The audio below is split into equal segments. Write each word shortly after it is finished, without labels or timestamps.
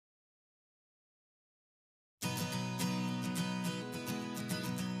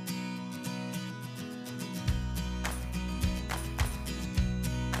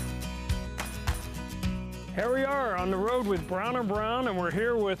Here we are on the road with Brown & Brown, and we're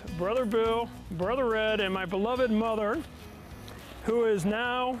here with Brother Bill, Brother Ed, and my beloved mother, who is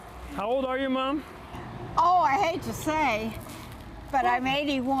now, how old are you, Mom? Oh, I hate to say, but I'm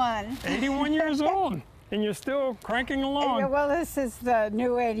 81. 81 years old, and you're still cranking along. Well, this is the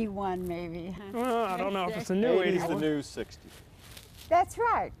new 81, maybe. Well, I don't know if it's a new 80's 81. the new 60. That's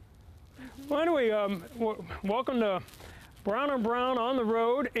right. Well, anyway, welcome to Brown & Brown on the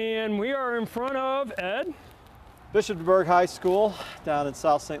road, and we are in front of, Ed? Bishop DuBourg High School down in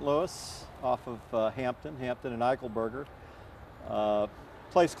South St. Louis off of Hampton and Eichelberger.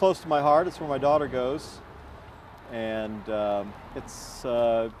 Place close to my heart. It's where my daughter goes. And it's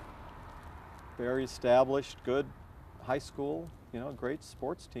very established, good high school, you know, great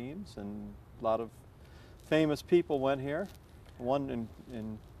sports teams, and a lot of famous people went here. One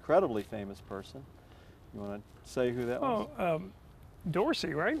incredibly famous person. You want to say who that was? Oh,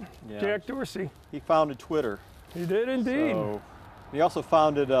 Dorsey, right? Yeah. Jack Dorsey. He founded Twitter. He did indeed. So, he also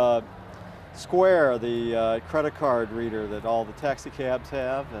founded Square, the credit card reader that all the taxi cabs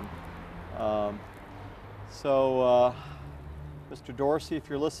have. And Mr. Dorsey, if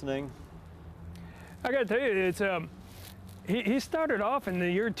you're listening. I got to tell you, it's he started off in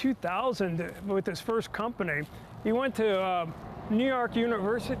the year 2000 with his first company. He went to New York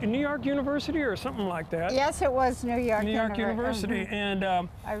University or something like that. Yes, it was New York University. Mm-hmm. And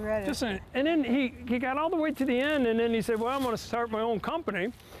I read it. And then he got all the way to the end, and then he said, well, I'm going to start my own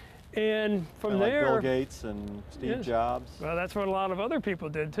company. And from there, like Bill Gates and Steve Jobs. Well, that's what a lot of other people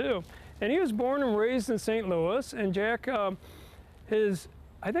did too. And he was born and raised in St. Louis, and Jack, I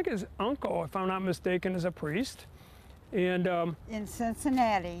think his uncle, if I'm not mistaken, is a priest. And in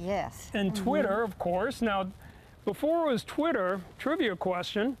Cincinnati, yes. And Twitter, of course. Now, before it was Twitter, trivia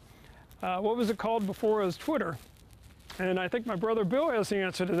question, what was it called before it was Twitter? And I think my brother Bill has the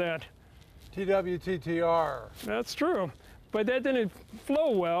answer to that. TWTTR. That's true. But that didn't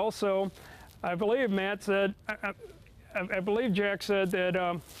flow well, so I believe Matt said, I believe Jack said that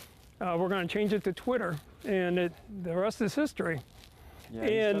we're going to change it to Twitter, and the rest is history.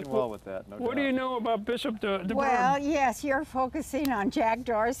 Yeah, he's done well with that, no doubt. What do you know about Bishop DuBourg? Well, yes, you're focusing on Jack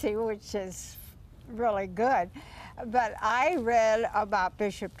Dorsey, which is really good. But I read about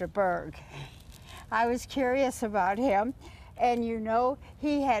Bishop DuBourg. I was curious about him, and you know,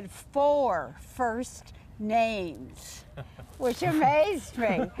 he had 4 first names, which amazed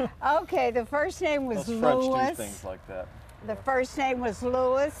me. Okay, the first name was Those French Louis. do things like that. The first name was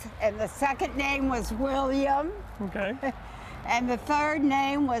Louis, and the second name was William. Okay. And the third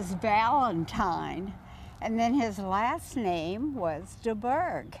name was Valentine. And then his last name was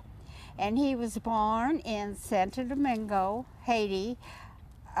DuBourg. And he was born in Santo Domingo, Haiti,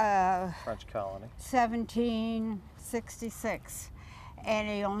 French colony. 1766. And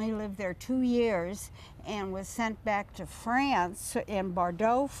he only lived there 2 years and was sent back to France, in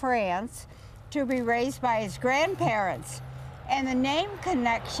Bordeaux, France, to be raised by his grandparents. And the name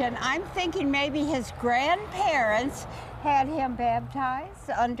connection, I'm thinking maybe his grandparents had him baptized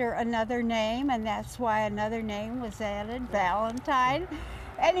under another name, and that's why another name was added, Valentine.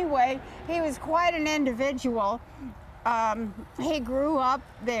 Anyway, he was quite an individual. He grew up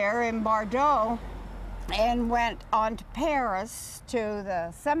there in Bordeaux and went on to Paris to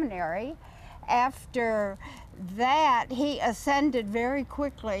the seminary. After that, he ascended very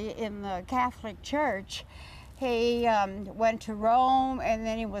quickly in the Catholic Church. He went to Rome, and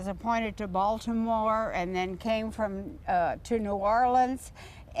then he was appointed to Baltimore, and then came to New Orleans,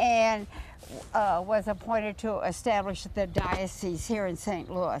 and was appointed to establish the diocese here in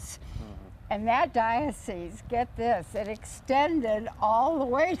St. Louis. And that diocese, get this, it extended all the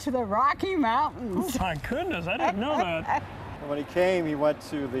way to the Rocky Mountains. Oh my goodness, I didn't know that. And when he came, he went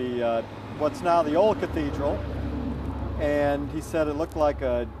to the what's now the old cathedral, and he said it looked like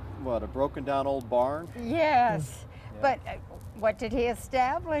a broken down old barn? Yes, Yeah. but what did he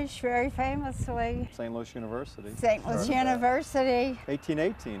establish very famously? St. Louis University. St. Louis University.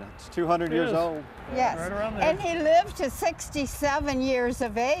 1818, it's 200 years old. Yes, Right around there. and he lived to 67 years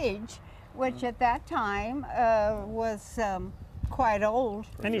of age, which at that time was quite old.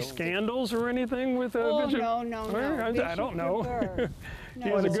 Any scandals or anything with Oh, Bishop? no, no, Well, no. I Bishop don't know. DuBourg. He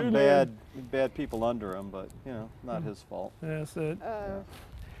No. was a Some good man. bad people under him, but you know, not his fault. That's it.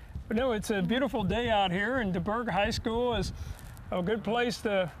 But no, it's a beautiful day out here, and DuBourg High School is a good place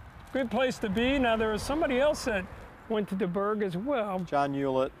to be. Now there was somebody else that went to DuBourg as well. John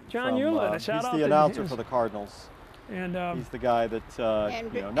Hewlett. John Hewlett, a shout out He's the to announcer his- for the Cardinals. And He's the guy that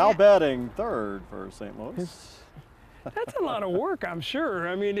And- now batting third for St. Louis. that's a lot of work, I'm sure.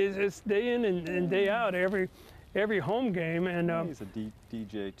 I mean, it's day in and day out. every home game. And He's a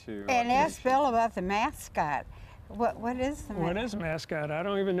DJ too. And ask Bill about the mascot. What is the mascot? what is mascot? I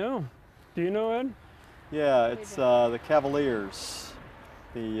don't even know. Do you know, Ed? Yeah, it's the Cavaliers.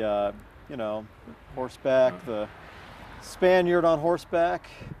 The you know, horseback, the Spaniard on horseback.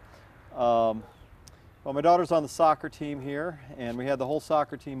 Well, my daughter's on the soccer team here, and we had the whole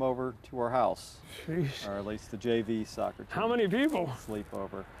soccer team over to our house, Jeez. or at least the JV soccer team. How many people?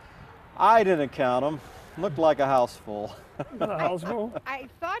 Sleepover. I didn't count them. Looked like a house full. The house full? I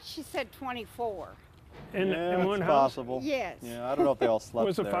thought she said 24. In one it's house? possible. Yes. Yeah, I don't know if they all slept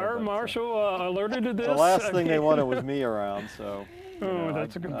Was the there, fire but, marshal alerted to this? the last I thing they mean- wanted was me around, so you Oh, know,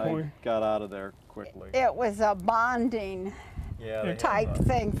 that's a good I point. got out of there quickly. It was a bonding Yeah, they have type a-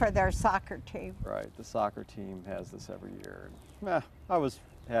 thing for their soccer team. Right, the soccer team has this every year. And, I was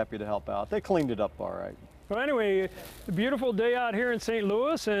happy to help out. They cleaned it up all right. Well, anyway, a beautiful day out here in St.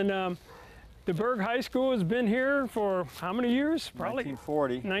 Louis, and DuBourg High School has been here for how many years? Probably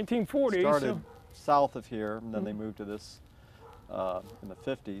 1940. 1940. Started So, south of here, and then they moved to this in the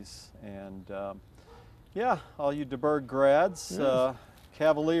 50s. And yeah, all you DuBourg grads,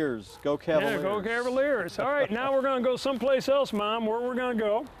 Cavaliers, go Cavaliers. yeah, go Cavaliers. All right, now we're going to go someplace else, Mom. Where we're going to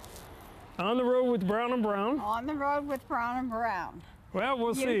go? On the road with Brown and Brown. On the road with Brown and Brown. Well,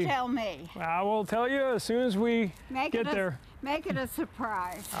 we'll You see. tell me. I will tell you as soon as we Make get it there. Make it a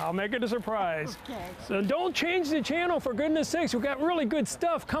surprise. I'll make it a surprise. Okay. So don't change the channel, for goodness sakes. We've got really good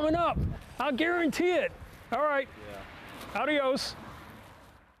stuff coming up. I'll guarantee it. All right. Yeah. Adios.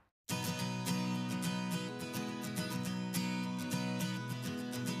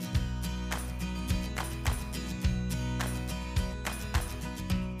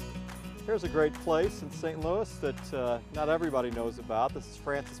 Here's a great place in St. Louis that not everybody knows about. This is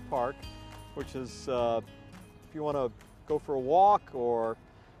Francis Park, which is, if you want to go for a walk or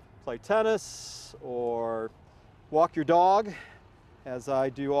play tennis or walk your dog, as I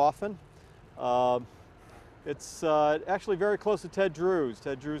do often. It's actually very close to Ted Drew's.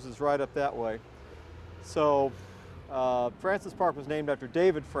 Ted Drew's is right up that way. So Francis Park was named after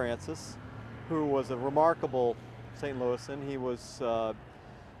David Francis, who was a remarkable St. Louisan. He was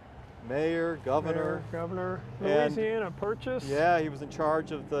mayor, governor. And Louisiana Purchase. Yeah, he was in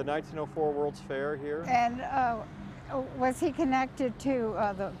charge of the 1904 World's Fair here. And was he connected to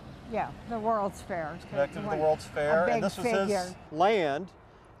the World's Fair? Connected to the World's Fair, big and this was figure. his land,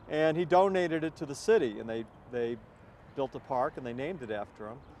 and he donated it to the city, and they built a park and they named it after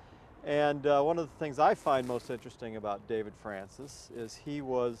him. And one of the things I find most interesting about David Francis is he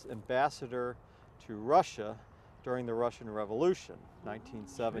was ambassador to Russia during the Russian Revolution,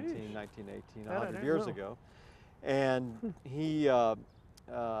 1917, 1918, That I 100 didn't years know. ago. And he,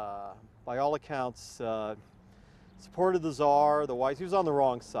 by all accounts, supported the Tsar, the Whites. He was on the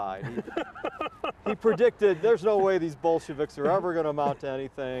wrong side. He predicted there's no way these Bolsheviks are ever going to amount to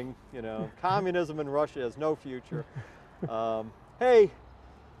anything. You know, communism in Russia has no future. Hey,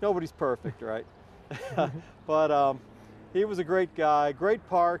 nobody's perfect, right? But he was a great guy, great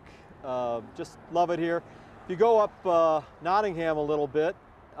park. Just love it here. If you go up Nottingham a little bit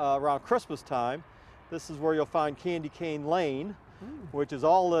around Christmas time, this is where you'll find Candy Cane Lane, which is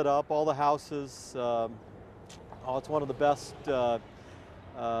all lit up, all the houses. It's one of the best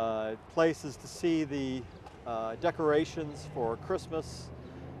places to see the decorations for Christmas.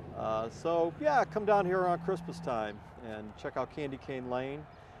 So yeah, come down here around Christmas time and check out Candy Cane Lane.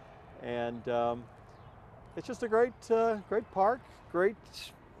 And it's just a great, great park, great,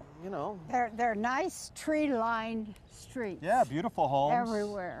 you know. They're nice tree-lined streets. Yeah, beautiful homes.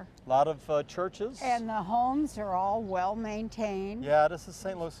 Everywhere. A lot of churches. And the homes are all well maintained. Yeah, this is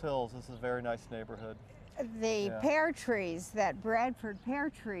St. Louis Hills. This is a very nice neighborhood. The Yeah. pear trees, that Bradford pear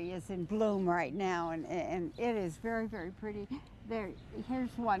tree is in bloom right now, and it is very, very pretty.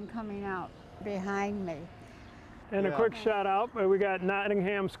 Here's one coming out behind me. And a Yeah. quick shout out, we got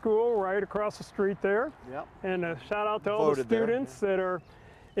Nottingham School right across the street there. Yep. And a shout out to all the Voted there. students that are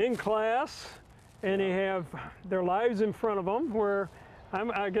in class and they have their lives in front of them, where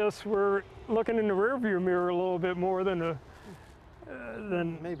I guess we're looking in the rearview mirror a little bit more than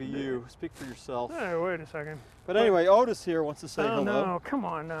Maybe you. Speak for yourself. Hey, wait a second. But anyway, Otis here wants to say Oh hello. no, come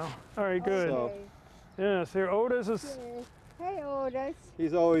on now. All right, good. So- Yes, here Otis is. Hey, Otis.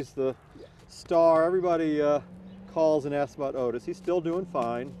 He's always the star. Everybody calls and asks about Otis. He's still doing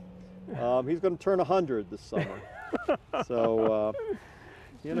fine. He's going to turn 100 this summer. So,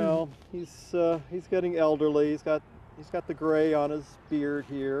 you know, he's getting elderly. He's got the gray on his beard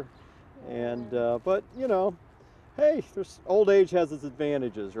here, and but you know, hey, old age has its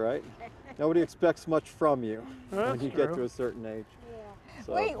advantages, right? Nobody expects much from you when That's you get true. to a certain age.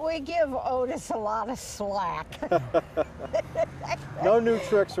 So. We give Otis a lot of slack. No new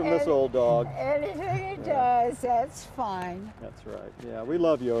tricks from this old dog. Anything he does, that's fine. That's right. Yeah, we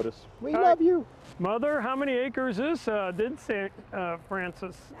love you, Otis. We Hi. love you. Mother, how many acres did St.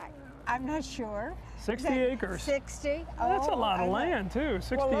 Francis? I'm not sure. 60 Is that acres. 60? That's a Oh, lot of I- land too,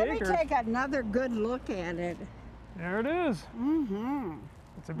 60 Well, let acres. me take another good look at it. There it is. Mm-hmm.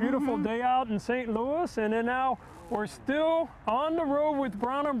 It's a beautiful day out in St. Louis, and then now we're still on the road with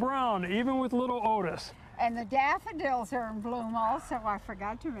Brown and Brown, even with little Otis. And the daffodils are in bloom also. I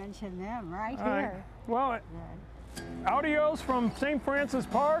forgot to mention them right All right. here. Well, adios from St. Francis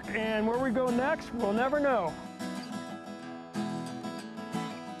Park, and where we go next, we'll never know.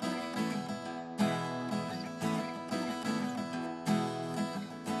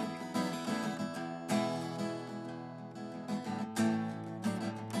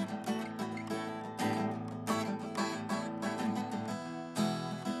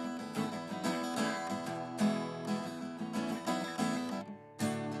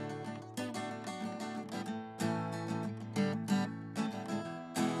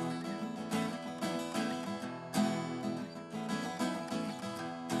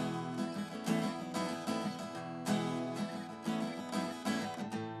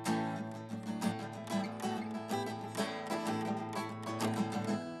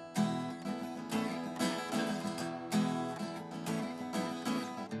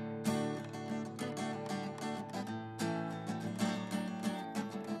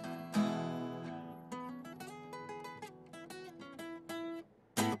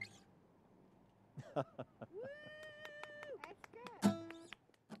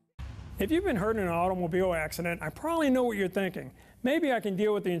 If you've been hurt in an automobile accident, I probably know what you're thinking. Maybe I can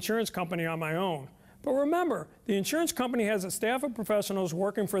deal with the insurance company on my own. But remember, the insurance company has a staff of professionals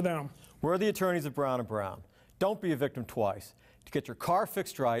working for them. We're the attorneys at Brown and Brown. Don't be a victim twice. To get your car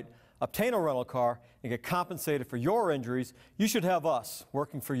fixed right, obtain a rental car, and get compensated for your injuries, you should have us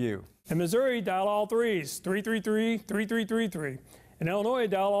working for you. In Missouri, dial all threes, 333-3333. In Illinois,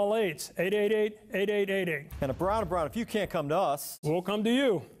 dial all eights, 888-8888. And at Brown and Brown, if you can't come to us, We'll come to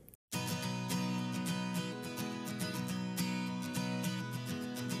you.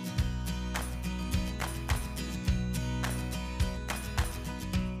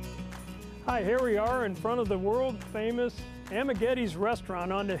 Hi, here we are in front of the world famous Amighetti's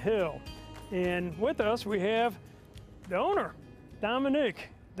restaurant on the hill. And with us we have the owner, Dominic.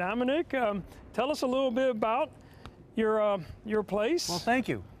 Dominic, tell us a little bit about your place. Well, thank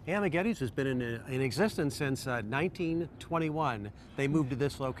you. Amighetti's has been in existence since 1921. They moved to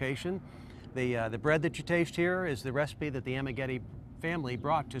this location. The bread that you taste here is the recipe that the Amighetti family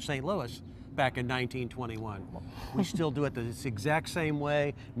brought to St. Louis back in 1921. We still do it this exact same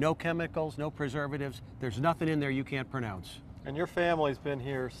way. No chemicals, no preservatives. There's nothing in there you can't pronounce. and your family's been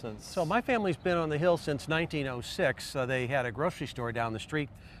here since... So my family's been on the hill since 1906. They had a grocery store down the street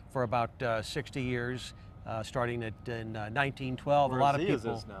for about 60 years, starting in 1912. Where a lot of Zia's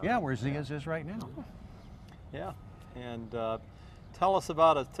people. is now. Yeah, where Zia's is right now. Yeah, and tell us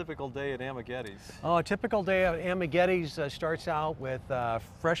about a typical day at Amighetti's. Oh, a typical day at Amighetti's starts out with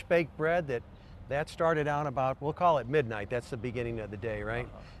fresh baked bread that started out about, we'll call it midnight. That's the beginning of the day, right?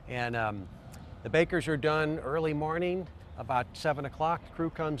 And the bakers are done early morning, about 7 o'clock. The crew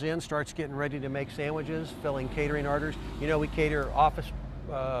comes in, starts getting ready to make sandwiches, filling catering orders. You know, we cater office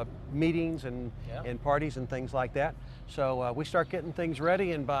meetings and parties and things like that. So we start getting things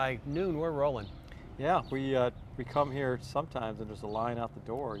ready, and by noon we're rolling. Yeah, we come here sometimes and there's a line out the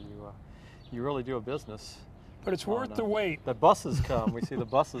door. You really do a business. But it's worth the wait. The buses come. We see the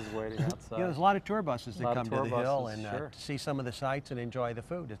buses waiting outside. Yeah, there's a lot of tour buses that come to the hill buses, and sure. to see some of the sights and enjoy the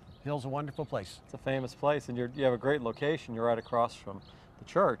food. The hill's a wonderful place. It's a famous place, and you have a great location. You're right across from the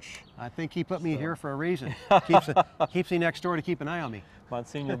church. I think he put me here for a reason. Keeps me next door to keep an eye on me.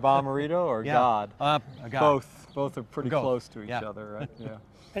 Monsignor Bomarito or Yeah. God? God. Both are pretty Both. close to each Yeah. other, right? Yeah.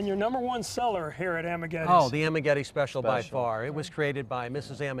 And your #1 seller here at Amighetti's. Oh, the Amighetti Special by Special. far. It was created by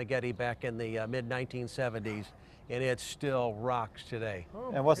Mrs. Amighetti back in the mid-1970s, and it still rocks today.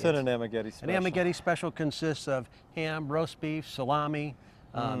 And what's in an Amighetti Special? An Amighetti Special consists of ham, roast beef, salami,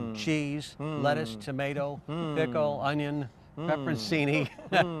 cheese, lettuce, tomato, pickle, onion, pepperoncini,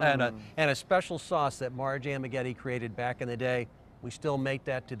 and a special sauce that Marge Amighetti created back in the day. We still make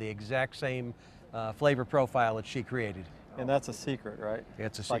that to the exact same flavor profile that she created. And that's a secret, right?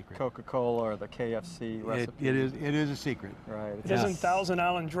 It's a like secret. Coca-Cola or the KFC recipe. It is a secret. Right. It isn't Thousand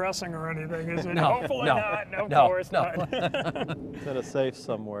Island dressing or anything, is it? No, Hopefully no, not. Of no, course no. not. It's in a safe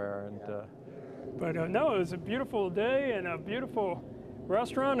somewhere. And But no, it was a beautiful day and a beautiful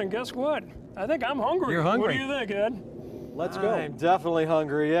restaurant. And guess what? I think I'm hungry. You're hungry. What do you think, Ed? Let's go. I'm definitely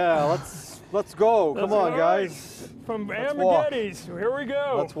hungry. Yeah, let's go. Come on, guys. From Let's walk. Amighetti's, here we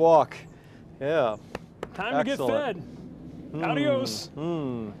go. Let's walk. Yeah. Time to Excellent. get fed. Adios.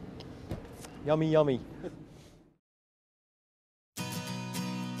 Yummy, yummy.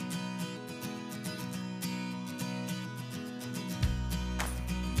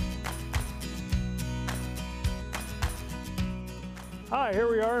 Hi,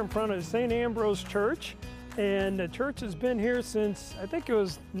 here we are in front of St. Ambrose Church, and the church has been here since, I think it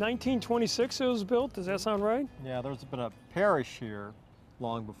was 1926 it was built. Does that sound right? Yeah, there's been a parish here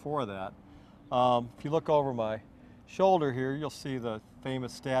long before that. If you look over my shoulder here, you'll see the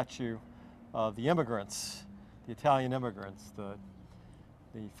famous statue of the immigrants, the Italian immigrants, the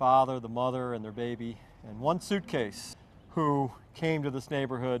father, the mother, and their baby, and one suitcase, who came to this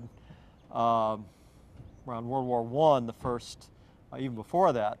neighborhood around World War I, the first. Even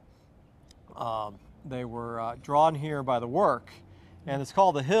before that, they were drawn here by the work, and it's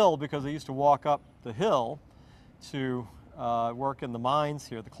called the Hill because they used to walk up the hill to work in the mines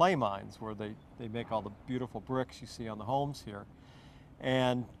here, the clay mines, where they make all the beautiful bricks you see on the homes here.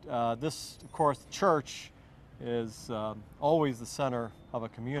 And this, of course, the church is always the center of a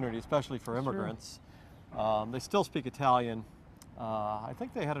community, especially for immigrants. They still speak Italian. I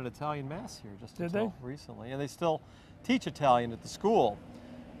think they had an Italian mass here just until recently, and they still teach Italian at the school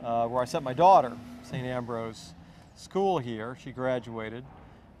where I sent my daughter, St. Ambrose School here. She graduated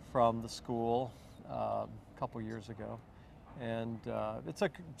from the school a couple years ago, and it's a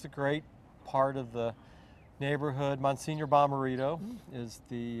great part of the neighborhood. Monsignor Bomarito is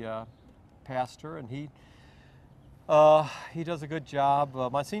the pastor, and he does a good job.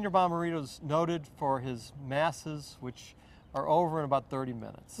 Monsignor Bomarito is noted for his masses, which are over in about 30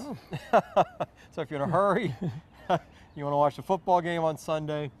 minutes. So if you're in a hurry, you want to watch a football game on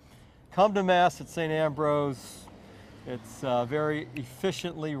Sunday, come to Mass at St. Ambrose. It's a very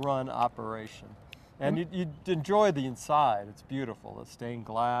efficiently run operation. And you'd enjoy the inside. It's beautiful. The stained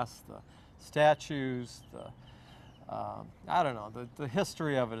glass, the statues, I don't know, the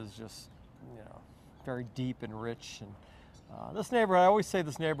history of it is just, very deep and rich. And this neighborhood, I always say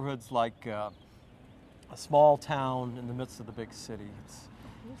this neighborhood's like a small town in the midst of the big city.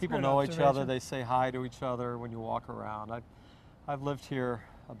 People know each other, they say hi to each other when you walk around. I've lived here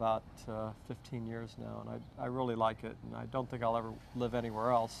about 15 years now, and I really like it, and I don't think I'll ever live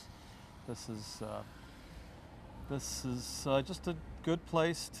anywhere else. This is just a good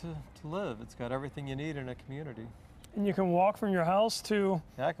place to live. It's got everything you need in a community. And you can walk from your house to...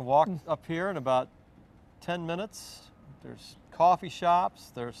 Yeah, I can walk up here in about 10 minutes. There's coffee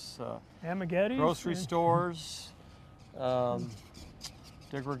shops, there's Amighetti's, grocery stores.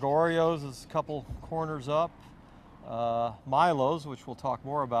 De Gregorio's is a couple corners up. Milo's, which we'll talk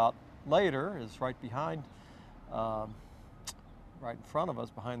more about later, is right behind, right in front of us,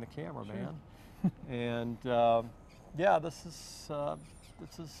 behind the camera, man. And yeah, this is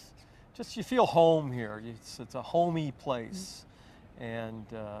just, you feel home here. It's a homey place, and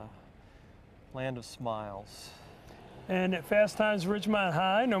land of smiles. And at Fast Times Ridgemont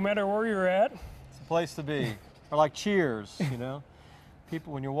High, no matter where you're at, it's a place to be. Or like Cheers,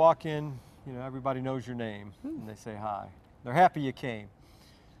 People, when you walk in, everybody knows your name, and they say hi. They're happy you came.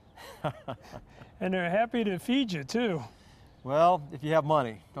 And they're happy to feed you, too. Well, if you have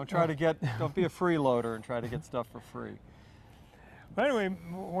money. Don't be a freeloader and try to get stuff for free. But anyway,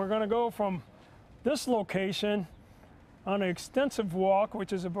 we're going to go from this location on an extensive walk,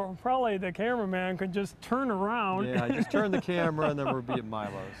 which is probably the cameraman could just turn around. Yeah, just turn the camera, and then we'll be at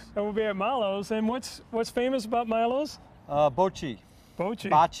Milo's. And we'll be at Milo's. And what's famous about Milo's? Bocce.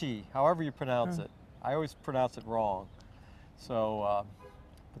 Bocce, however you pronounce it. I always pronounce it wrong. So,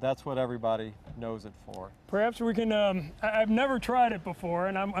 but that's what everybody knows it for. Perhaps we can, I've never tried it before,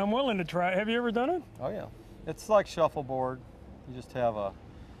 and I'm willing to try it. Have you ever done it? Oh yeah. It's like shuffleboard. You just have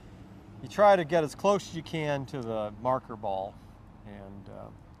you try to get as close as you can to the marker ball, and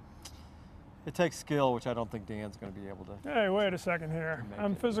it takes skill, which I don't think Dan's going to be able to. Hey, wait a second here.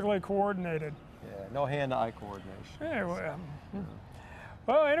 I'm physically coordinated. Yeah, no hand-eye coordination. Hey,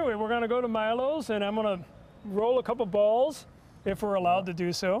 well, anyway, we're going to go to Milo's, and I'm going to roll a couple balls, if we're allowed to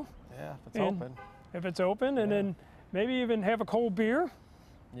do so. Yeah, if it's open. If it's open, and then maybe even have a cold beer.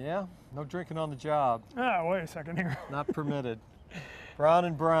 Yeah, no drinking on the job. Ah, wait a second here. Not permitted. Brown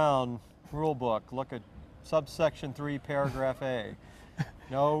and Brown rule book. Look at subsection 3, paragraph A.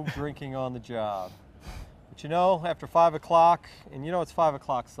 No drinking on the job. But after 5 o'clock, and it's 5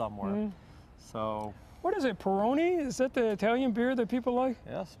 o'clock somewhere. So. What is it, Peroni? Is that the Italian beer that people like?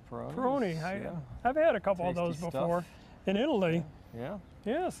 Yes, Peroni. Peroni. I've had a couple of those before in Italy. Yeah.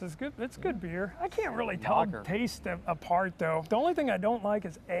 Yes, it's good. It's good beer. I can't really tell taste them apart though. The only thing I don't like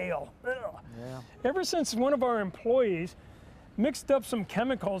is ale. Ugh. Yeah. Ever since one of our employees mixed up some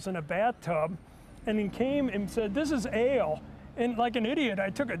chemicals in a bathtub, and he came and said, "This is ale," and like an idiot,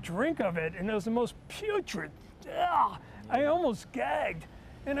 I took a drink of it, and it was the most putrid. Ugh. I almost gagged,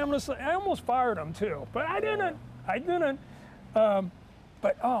 and I almost fired him too, but I didn't. I didn't.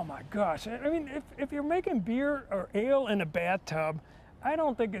 But oh my gosh! I mean, if you're making beer or ale in a bathtub, I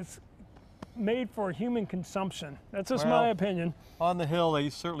don't think it's made for human consumption. That's just my opinion. On the Hill, they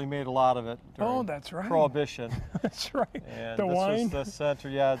certainly made a lot of it during that's right. Prohibition. That's right. And the this wine. was the center.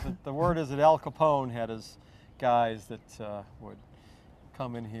 Yeah, the word is that Al Capone had his guys that would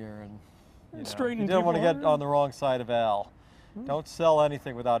come in here and you straighten didn't want to people get out. on the wrong side of Al. Don't sell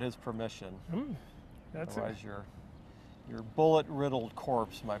anything without his permission. That's Otherwise, your bullet-riddled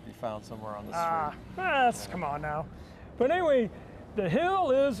corpse might be found somewhere on the street. Come on now. But anyway, the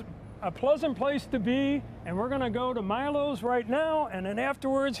Hill is a pleasant place to be, and we're going to go to Milo's right now, and then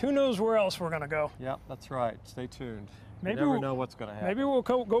afterwards, who knows where else we're going to go. Yeah, that's right. Stay tuned. Maybe you never we'll- know what's going to happen. Maybe we'll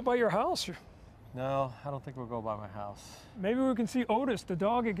go by your house. No, I don't think we'll go by my house. Maybe we can see Otis, the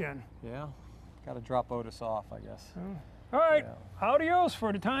dog, again. Yeah, got to drop Otis off, I guess. All right, Yeah. adios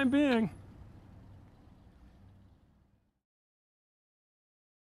for the time being.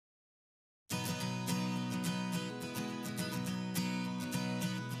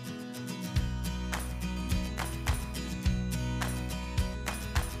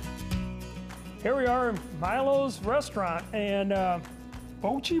 Here we are in Milo's restaurant, and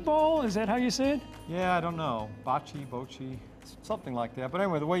Bocce ball, is that how you say it? Yeah, I don't know. Bocce, something like that. But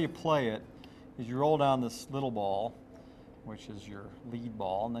anyway, the way you play it is you roll down this little ball, which is your lead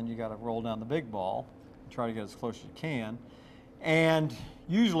ball, and then you got to roll down the big ball and try to get as close as you can. And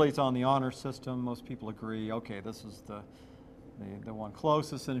usually it's on the honor system. Most people agree, okay, this is the one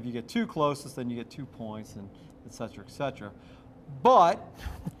closest, and if you get two closest, then you get 2 points, and et cetera, et cetera. But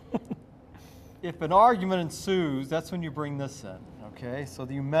if an argument ensues, that's when you bring this in, okay? So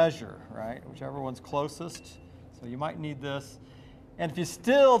you measure, right? Whichever one's closest. So you might need this. And if you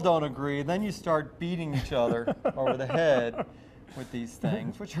still don't agree, then you start beating each other over the head with these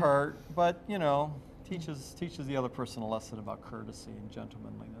things, which hurt, but you know, teaches the other person a lesson about courtesy and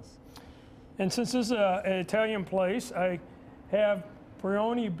gentlemanliness. And since this is an Italian place, I have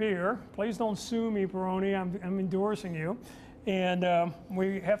Peroni beer. Please don't sue me, Peroni. I'm endorsing you. And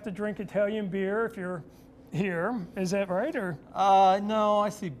we have to drink Italian beer if you're here. Is that right? Or No, I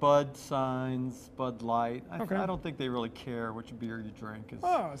see Bud signs, Bud Light. Okay. I don't think they really care which beer you drink.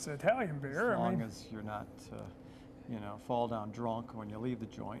 it's Italian beer. As long as you're not, fall down drunk when you leave the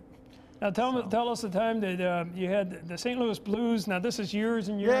joint. Now tell us the time that you had the St. Louis Blues. Now this is years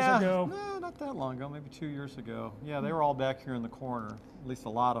and years ago. No, not that long ago, maybe 2 years ago. Yeah, they were all back here in the corner. At least a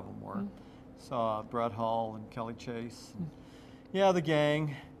lot of them were. Saw Brett Hull and Kelly Chase. Yeah, the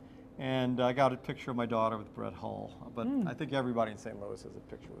gang. And I got a picture of my daughter with Brett Hull. But I think everybody in St. Louis has a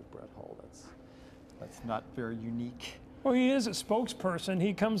picture with Brett Hull. That's not very unique. Well, he is a spokesperson.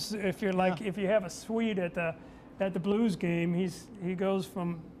 He comes if you have a suite at the Blues game. He goes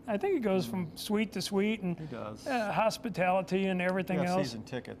from suite to suite and He does. Hospitality and everything He got else. season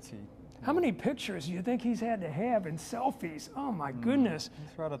tickets. How many pictures do you think he's had to have in selfies? Oh my goodness.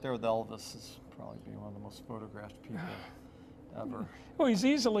 He's right up there with Elvis. Is probably being one of the most photographed people ever. Well, he's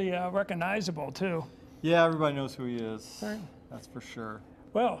easily recognizable too. Yeah, everybody knows who he is. Right. That's for sure.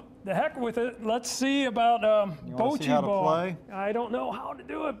 Well, the heck with it. Let's see about You wanna see Bocce how to ball. play? I don't know how to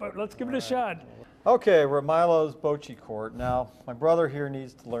do it, but let's give it a shot. Okay, we're at Milo's Bocce court. Now, my brother here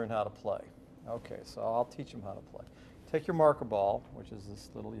needs to learn how to play. Okay, so I'll teach him how to play. Take your marker ball, which is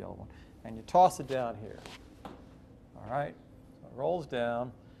this little yellow one, and you toss it down here. All right, so it rolls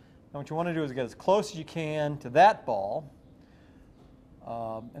down. Now what you want to do is get as close as you can to that ball,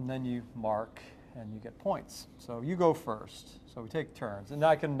 and then you mark and you get points. So you go first. So we take turns, and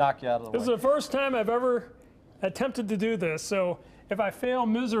I can knock you out of the way. This is the first time I've ever attempted to do this, so if I fail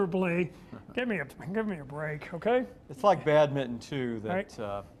miserably, give me a break, okay? It's like badminton too, that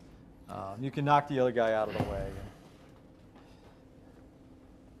Right. you can knock the other guy out of the way.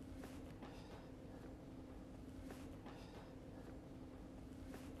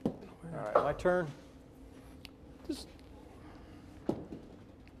 All right, my turn. Just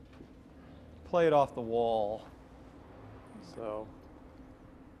Play it off the wall. So,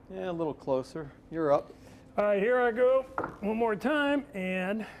 yeah, a little closer. You're up. all right, here I go. One more time,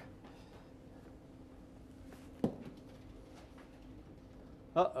 and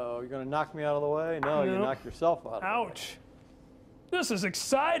Uh-oh, you're going to knock me out of the way? No, you No. knock yourself out of the way. ouch. This is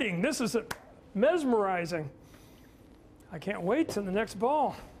exciting. This is mesmerizing. I can't wait till the next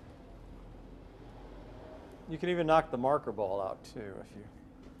ball. You can even knock the marker ball out too if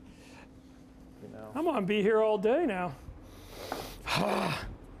you know. I'm gonna be here all day now. I'm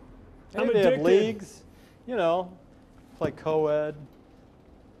Maybe they have addicted. leagues, you know, play co-ed.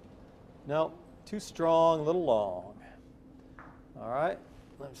 No, too strong, a little long. All right,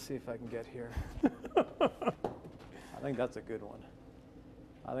 let's see if I can get here. I think that's a good one.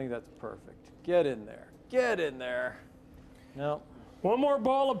 I think that's perfect. Get in there. Get in there. No, One more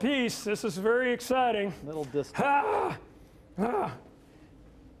ball apiece. This is very exciting. little distant. Ah! Ah!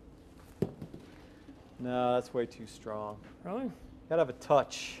 No, that's way too strong. Really? Gotta have a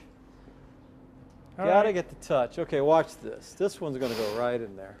touch. All Gotta right. get the touch. Okay, watch this. This one's gonna go right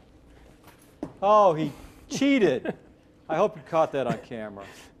in there. Oh, he cheated. I hope you caught that on camera.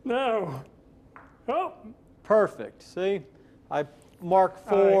 No. Oh, Perfect. See, I mark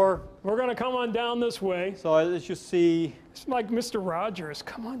all right. 4. We're gonna come on down this way. So as you see, It's like Mr. Rogers.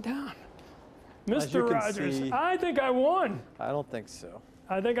 Come on down. As you Mr. can Rogers. see- I think I won. I don't think so.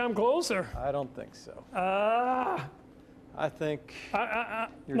 I think I'm closer. I don't think so. Ah. I think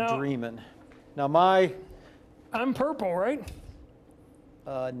you're no, dreaming. Now I'm purple, right?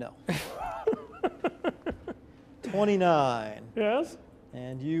 no. 29. Yes.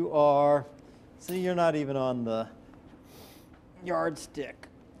 And you are, see, you're not even on the yardstick.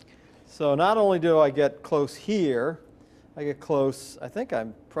 So not only do I get close here, I get close, I think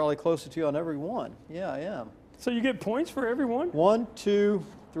I'm probably closer to you on every one. Yeah, I am. So you get points for everyone? 1, 2,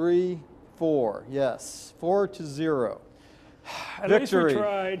 3, 4. Yes, 4-0. At least we Victory.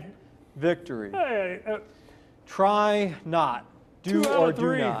 tried. Victory. Hey, Try not. Do 2 out or of do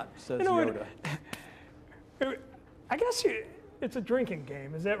 3. not, says You know what? Yoda. I guess it's a drinking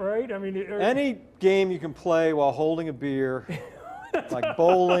game. Is that right? I mean, Any game you can play while holding a beer, like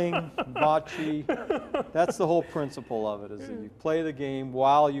bowling, bocce, that's the whole principle of it, is that you play the game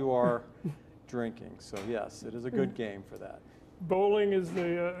while you are drinking. So yes, it is a good game for that. bowling is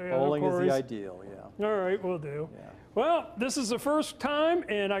the Bowling of is the course. ideal, yeah. All right, we'll do. Yeah. Well, this is the first time,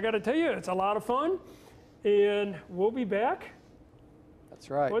 and I got to tell you, it's a lot of fun, and we'll be back. That's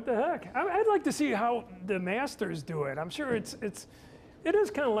right. What the heck? I'd like to see how the Masters do it. I'm sure it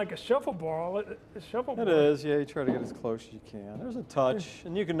is kind of like a shuffleboard. It is, yeah, you try to get as close as you can. There's a touch,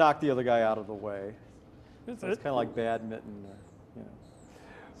 and you can knock the other guy out of the way. That's So it's it. kind of like badminton, you know.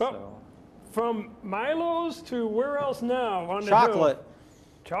 Well, So. From Milo's to where else now? On the Chocolate.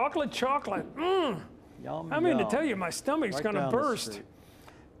 hill? Chocolate. Mmm. Yum, I mean to yum. tell you, my stomach's Right going to down the burst. street.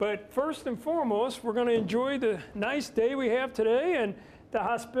 But first and foremost, we're going to enjoy the nice day we have today and the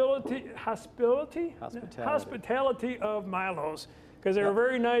hospitality of Milo's, because they were Yep.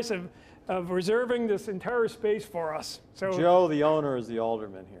 very nice of reserving this entire space for us. So Joe, the owner, is the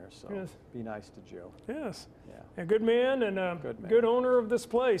alderman here, so Yes. be nice to Joe. yes, Yeah, a good man and a Good man. good owner of this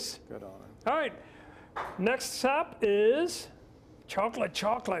place. good owner. All right, next stop is chocolate.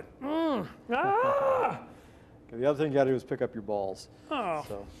 Mmm. Ah! Okay, the other thing you got to do is pick up your balls. Oh.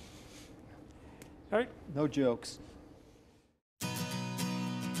 So All right. no jokes.